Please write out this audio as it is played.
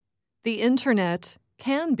The internet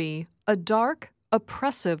can be a dark,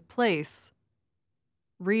 oppressive place.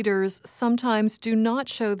 Readers sometimes do not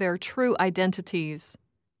show their true identities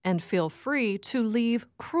and feel free to leave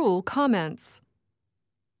cruel comments.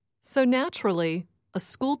 So naturally, a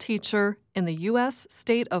school teacher in the U.S.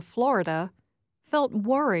 state of Florida felt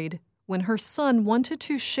worried when her son wanted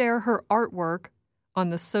to share her artwork on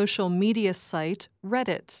the social media site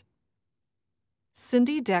Reddit.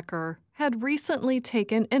 Cindy Decker had recently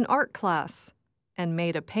taken an art class and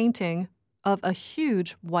made a painting of a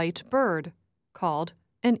huge white bird called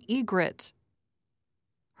an egret.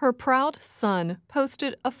 Her proud son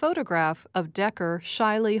posted a photograph of Decker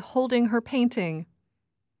shyly holding her painting.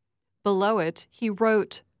 Below it, he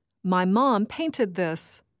wrote, "My mom painted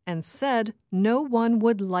this and said no one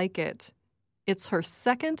would like it. It's her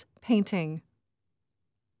second painting."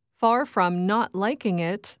 Far from not liking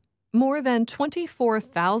it, more than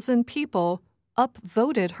 24,000 people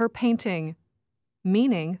upvoted her painting,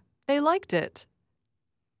 meaning they liked it.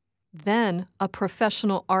 Then a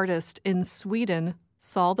professional artist in Sweden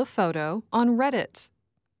saw the photo on Reddit.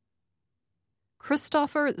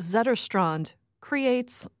 Christopher Zetterstrand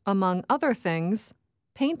creates, among other things,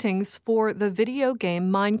 paintings for the video game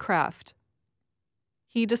Minecraft.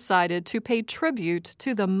 He decided to pay tribute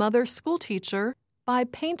to the mother schoolteacher by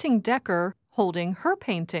painting Decker holding her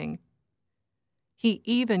painting. He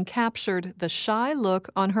even captured the shy look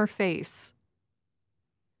on her face.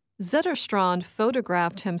 Zetterstrand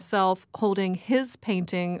photographed himself holding his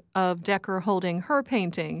painting of Decker holding her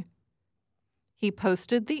painting. He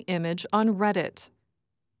posted the image on Reddit.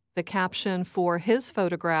 The caption for his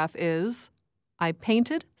photograph is, "I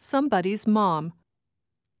painted somebody's mom."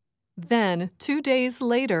 Then, 2 days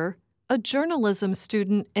later, a journalism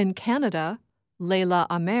student in Canada, Leila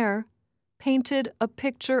Amer, painted a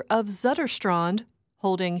picture of Zetterstrand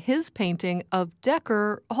holding his painting of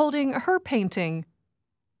Decker holding her painting.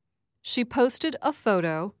 She posted a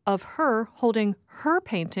photo of her holding her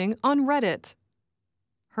painting on Reddit.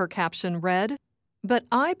 Her caption read, "But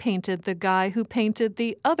I painted the guy who painted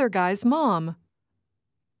the other guy's mom."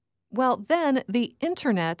 Well, then the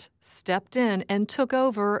internet stepped in and took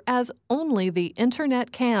over as only the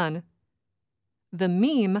internet can. The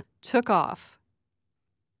meme took off.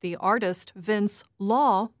 The artist Vince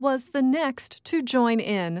Law was the next to join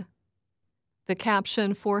in. The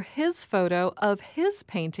caption for his photo of his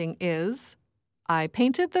painting is, "I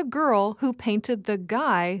painted the girl who painted the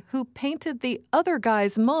guy who painted the other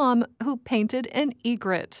guy's mom who painted an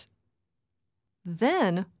egret."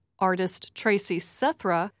 Then artist Tracy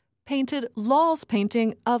Sethra painted Law's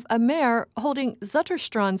painting of Amer holding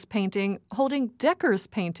Zetterstrand's painting holding Decker's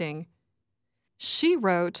painting. She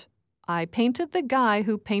wrote, "I painted the guy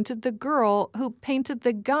who painted the girl who painted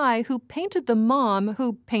the guy who painted the mom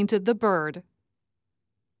who painted the bird."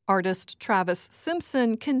 Artist Travis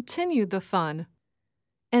Simpson continued the fun,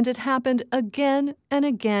 and it happened again and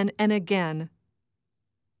again and again.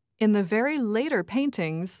 In the very later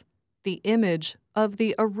paintings, the image of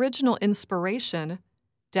the original inspiration,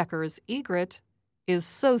 Decker's egret, is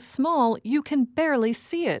so small you can barely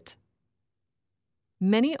see it.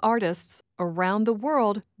 Many artists around the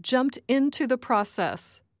world jumped into the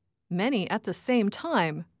process, many at the same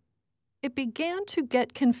time. It began to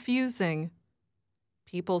get confusing.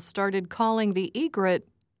 People started calling the egret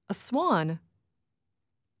a swan.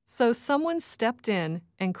 So someone stepped in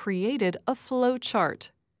and created a flow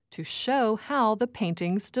chart to show how the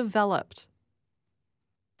paintings developed.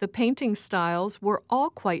 The painting styles were all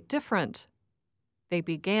quite different. They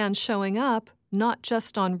began showing up not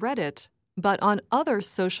just on Reddit, but on other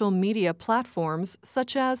social media platforms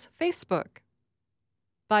such as Facebook.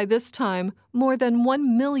 By this time, more than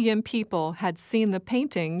 1 million people had seen the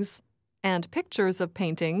paintings and pictures of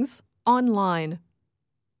paintings online.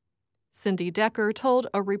 Cindy Decker told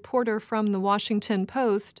a reporter from the Washington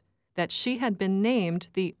Post that she had been named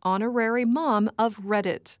the honorary mom of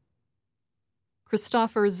Reddit.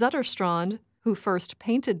 Christopher Zetterstrand, who first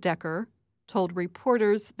painted Decker, told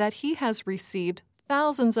reporters that he has received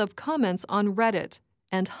thousands of comments on Reddit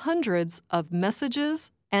and hundreds of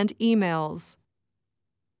messages and emails.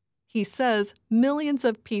 He says millions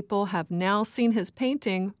of people have now seen his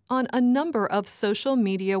painting on a number of social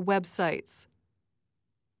media websites.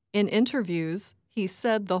 In interviews, he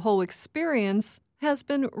said the whole experience has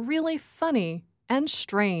been really funny and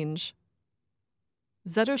strange.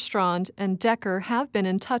 Zetterstrand and Decker have been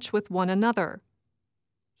in touch with one another.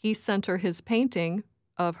 He sent her his painting,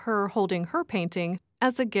 of her holding her painting,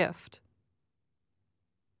 as a gift.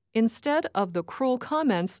 Instead of the cruel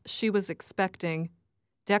comments she was expecting,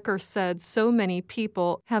 Decker said so many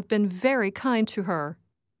people have been very kind to her.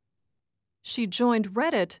 She joined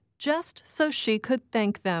Reddit just so she could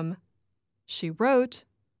thank them. She wrote,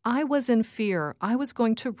 "I was in fear I was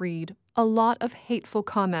going to read a lot of hateful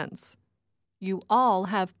comments. You all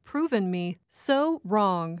have proven me so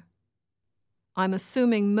wrong. I'm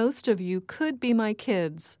assuming most of you could be my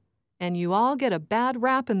kids, and you all get a bad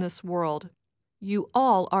rap in this world. You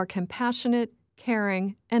all are compassionate,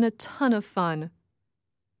 caring, and a ton of fun.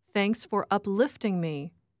 Thanks for uplifting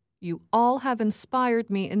me. You all have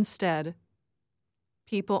inspired me instead."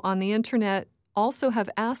 People on the internet also have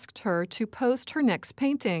asked her to post her next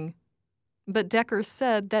painting, but Decker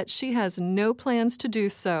said that she has no plans to do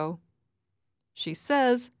so. She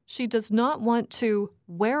says she does not want to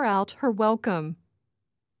wear out her welcome.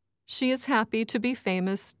 She is happy to be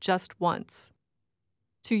famous just once.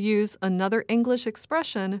 To use another English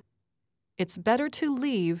expression, it's better to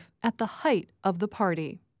leave at the height of the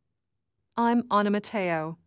party. I'm Anna Matteo.